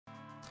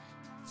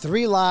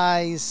Three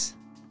lies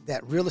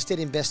that real estate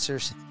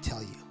investors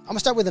tell you. I'm going to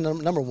start with the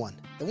number one.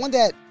 The one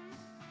that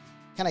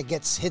kind of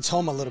hits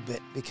home a little bit,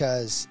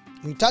 because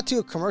when you talk to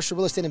a commercial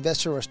real estate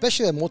investor, or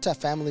especially a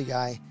multifamily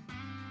guy,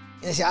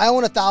 and they say, I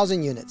own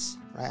 1,000 units,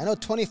 right? I know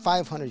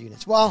 2,500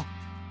 units. Well,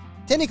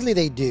 technically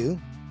they do,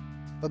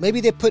 but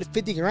maybe they put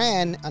 50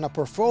 grand on a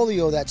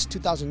portfolio that's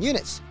 2,000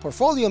 units.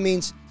 Portfolio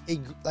means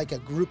like a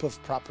group of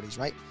properties,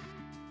 right?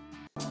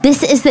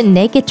 This is the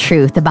naked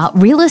truth about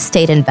real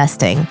estate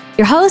investing.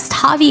 Your host,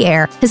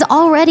 Javier, has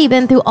already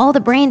been through all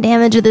the brain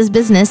damage of this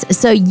business,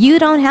 so you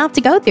don't have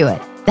to go through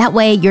it. That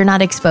way, you're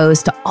not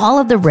exposed to all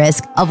of the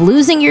risk of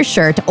losing your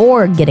shirt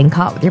or getting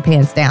caught with your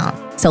pants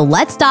down. So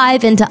let's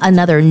dive into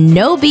another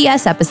no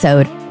BS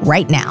episode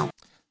right now.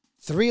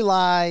 Three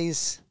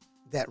lies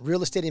that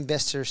real estate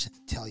investors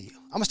tell you.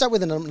 I'm going to start with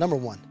the number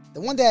one.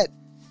 The one that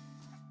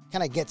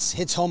kind of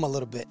hits home a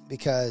little bit,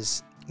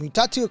 because when you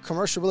talk to a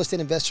commercial real estate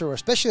investor, or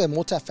especially a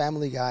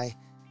multifamily guy,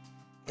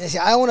 and they say,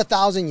 I own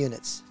 1,000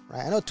 units,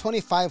 right? I know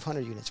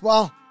 2,500 units.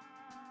 Well,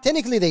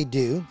 technically they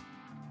do,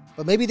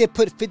 but maybe they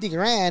put 50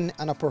 grand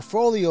on a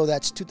portfolio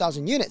that's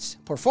 2,000 units.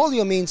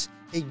 Portfolio means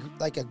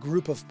like a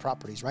group of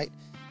properties, right?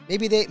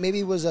 Maybe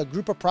it was a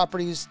group of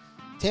properties,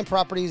 10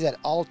 properties that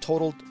all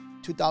totaled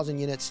 2,000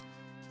 units,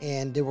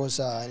 and there was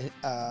an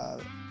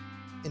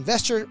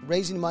investor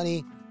raising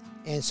money,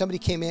 and somebody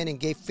came in and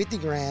gave 50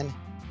 grand.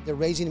 They're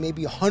raising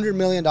maybe $100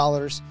 million,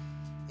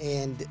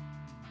 and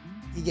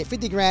you get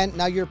 50 grand.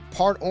 Now you're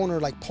part owner,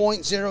 like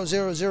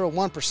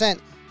 0.0001%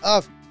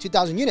 of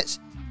 2,000 units.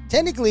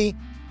 Technically,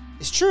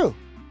 it's true.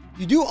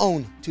 You do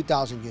own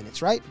 2,000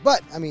 units, right?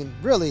 But I mean,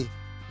 really,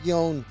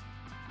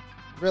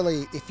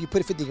 if you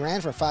put 50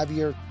 grand for a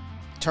 5-year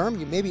term,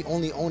 you maybe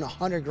only own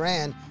 100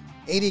 grand,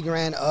 80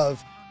 grand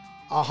of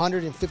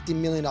 $150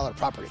 million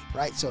property,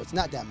 right? So it's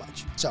not that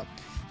much. So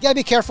you gotta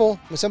be careful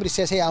when somebody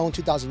says, hey, I own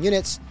 2,000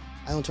 units.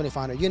 I own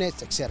 2,500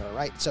 units, etc.,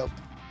 right? So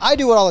I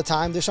do it all the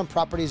time. There's some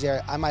properties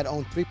there I might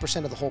own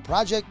 3% of the whole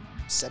project,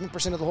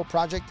 7% of the whole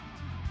project.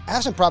 I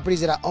have some properties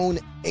that I own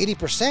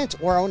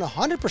 80% or I own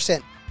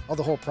 100% of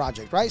the whole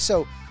project, right?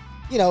 So,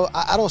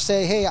 I don't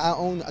say, hey, I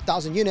own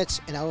 1,000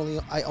 units and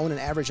I own an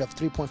average of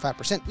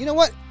 3.5%. You know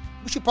what?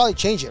 We should probably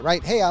change it,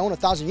 right? Hey, I own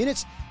 1,000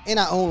 units and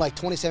I own like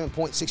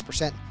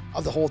 27.6%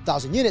 of the whole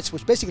 1,000 units,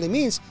 which basically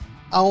means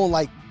I own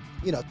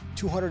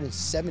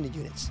 270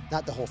 units,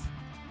 not the whole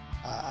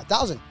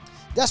 1,000.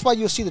 That's why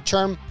you'll see the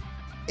term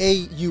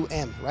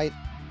AUM, right?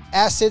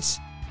 Assets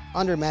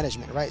under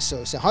management, right?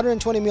 So it's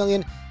 120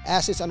 million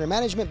assets under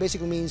management.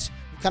 Basically means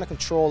you kind of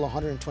control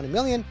 120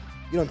 million.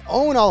 You don't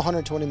own all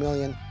 120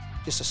 million,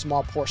 just a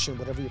small portion,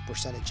 whatever your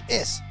percentage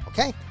is,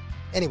 okay?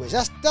 Anyways,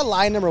 that's the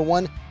lie number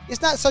one.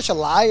 It's not such a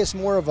lie. It's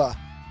more of a,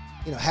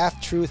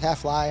 half truth,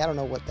 half lie. I don't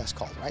know what that's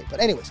called, right?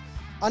 But anyways,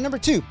 on number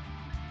two,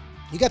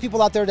 you got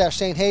people out there that are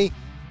saying, hey,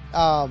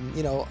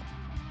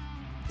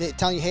 they're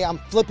telling you, hey, I'm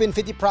flipping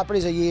 50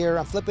 properties a year.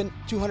 I'm flipping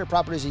 200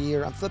 properties a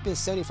year. I'm flipping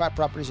 75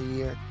 properties a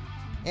year.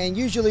 And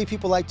usually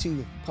people like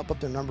to pump up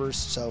their numbers.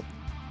 So,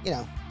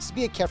 just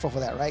be careful for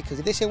that, right? Because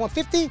if they say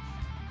 150,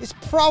 it's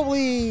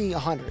probably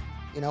 100.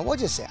 We'll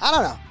just say, I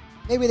don't know.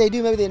 Maybe they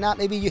do, maybe they're not.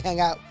 Maybe you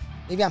hang out.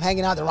 Maybe I'm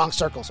hanging out in the wrong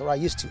circles, or I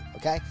used to,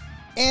 okay?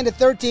 And the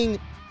third thing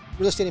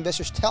real estate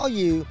investors tell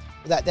you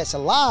that's a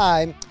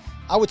lie,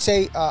 I would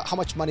say how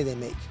much money they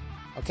make.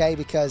 Okay,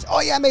 because,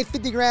 I made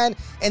 50 grand,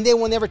 and they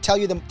will never tell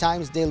you the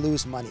times they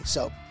lose money.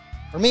 So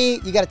for me,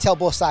 you got to tell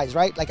both sides,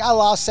 right? Like I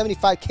lost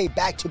 75K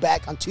back to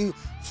back on 2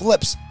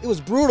 flips. It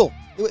was brutal.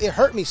 It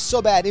hurt me so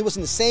bad. It was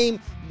in the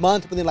same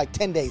month within like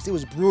 10 days. It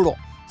was brutal.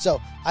 So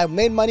I've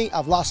made money.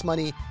 I've lost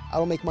money. I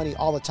don't make money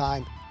all the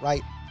time,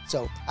 right?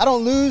 So I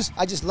don't lose.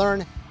 I just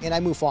learn and I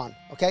move on.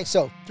 Okay,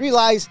 so 3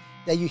 lies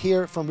that you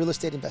hear from real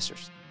estate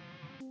investors.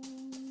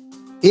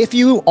 If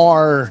you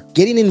are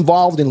getting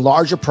involved in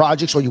larger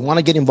projects, or you want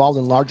to get involved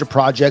in larger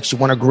projects, you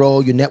want to grow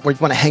your network, you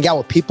want to hang out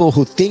with people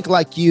who think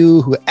like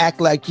you, who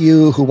act like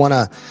you, who want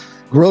to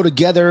grow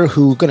together,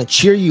 who are going to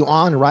cheer you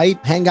on, right?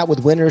 Hang out with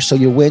winners so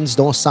your wins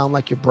don't sound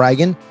like you're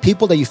bragging.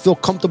 People that you feel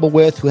comfortable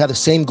with, who have the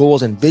same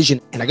goals and vision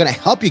and are going to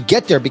help you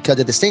get there, because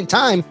at the same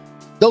time,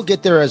 they'll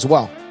get there as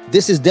well.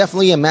 This is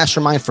definitely a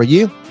mastermind for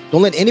you.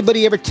 Don't let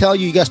anybody ever tell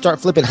you got to start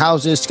flipping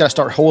houses, you got to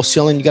start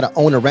wholesaling, you got to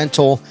own a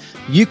rental.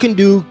 You can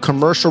do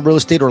commercial real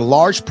estate or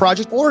large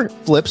project or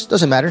flips,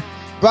 doesn't matter,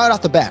 right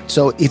off the bat.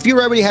 So if you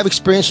already have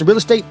experience in real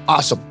estate,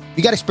 awesome.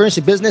 You got experience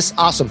in business,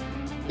 awesome.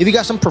 If you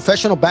got some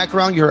professional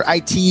background, you're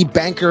IT,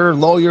 banker,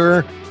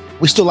 lawyer,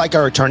 we still like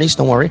our attorneys,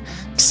 don't worry.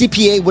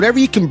 CPA, whatever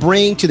you can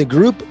bring to the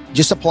group,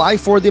 just apply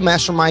for the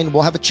mastermind.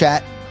 We'll have a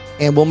chat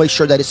and we'll make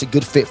sure that it's a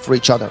good fit for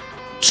each other.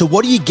 So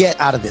what do you get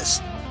out of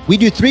this? We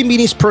do 3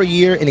 meetings per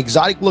year in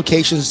exotic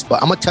locations,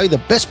 but I'm going to tell you the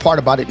best part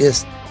about it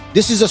is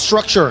this is a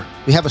structure.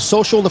 We have a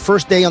social the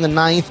first day on the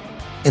 9th,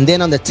 and then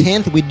on the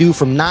 10th, we do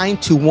from 9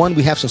 to 1.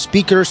 We have some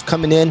speakers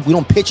coming in. We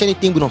don't pitch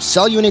anything. We don't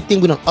sell you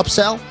anything. We don't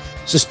upsell.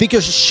 So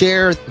speakers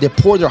share, they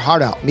pour their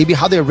heart out. Maybe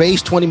how they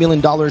raised $20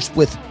 million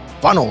with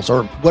funnels,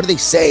 or what do they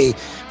say,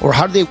 or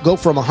how do they go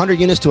from 100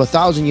 units to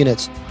 1,000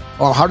 units,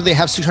 or how do they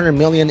have 600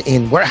 million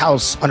in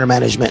warehouse under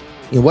management?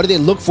 what do they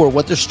look for,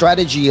 what their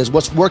strategy is,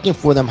 what's working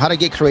for them, how to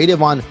get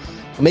creative on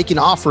making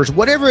offers,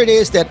 whatever it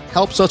is that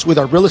helps us with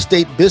our real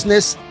estate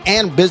business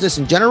and business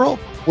in general,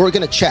 we're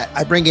going to chat.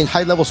 I bring in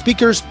high-level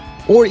speakers,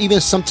 or even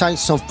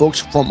sometimes some folks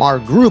from our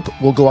group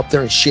will go up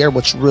there and share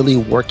what's really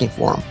working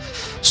for them.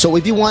 So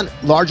if you want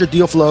larger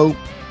deal flow,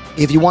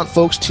 if you want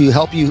folks to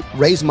help you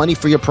raise money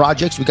for your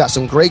projects, we got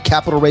some great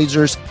capital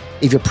raisers.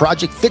 If your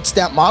project fits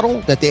that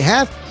model that they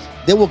have,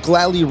 they will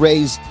gladly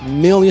raise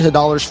millions of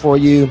dollars for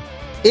you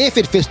if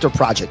it fits their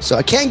project. So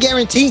I can't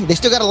guarantee. They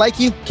still got to like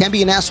you. Can't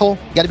be an asshole.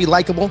 You got to be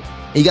likable.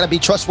 You got to be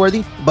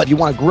trustworthy. But you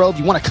want to grow. If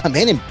you want to come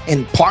in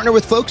and partner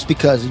with folks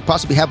because you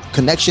possibly have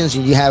connections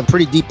and you have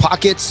pretty deep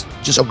pockets,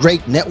 just a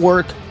great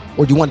network,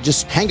 or do you want to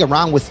just hang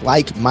around with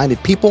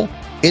like-minded people,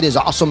 it is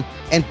awesome.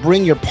 And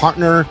bring your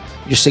partner,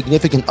 your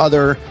significant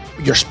other,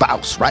 your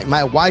spouse, right?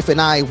 My wife and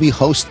I, we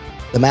host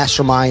the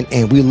mastermind,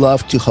 and we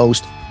love to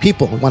host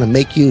people. We want to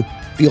make you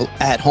feel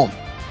at home.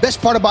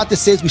 Best part about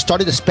this is we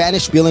started the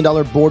Spanish $1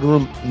 billion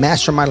boardroom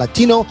mastermind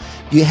Latino.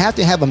 You have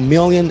to have $1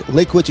 million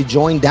liquid to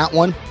join that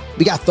one.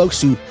 We got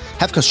folks who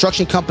have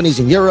construction companies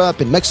in Europe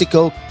and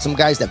Mexico, some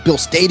guys that build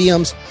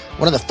stadiums,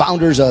 one of the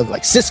founders of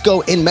like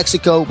Cisco in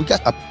Mexico. We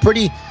got a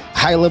pretty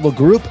high level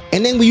group.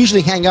 And then we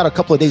usually hang out a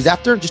couple of days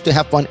after just to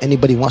have fun.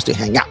 Anybody wants to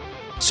hang out.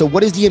 So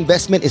what is the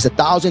investment? Is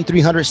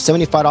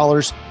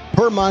 $1,375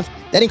 per month.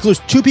 That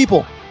includes 2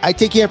 people. I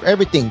take care of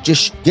everything.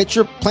 Just get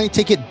your plane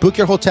ticket, book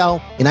your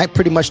hotel, and I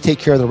pretty much take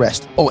care of the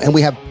rest. Oh, and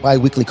we have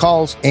bi-weekly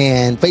calls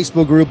and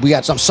Facebook group. We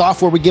got some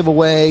software we give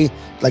away,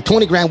 like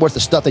 20 grand worth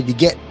of stuff that you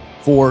get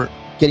for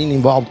getting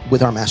involved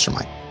with our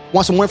mastermind.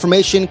 Want some more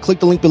information?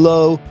 Click the link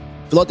below,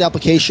 fill out the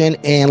application,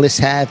 and let's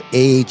have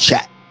a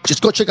chat.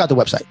 Just go check out the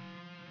website.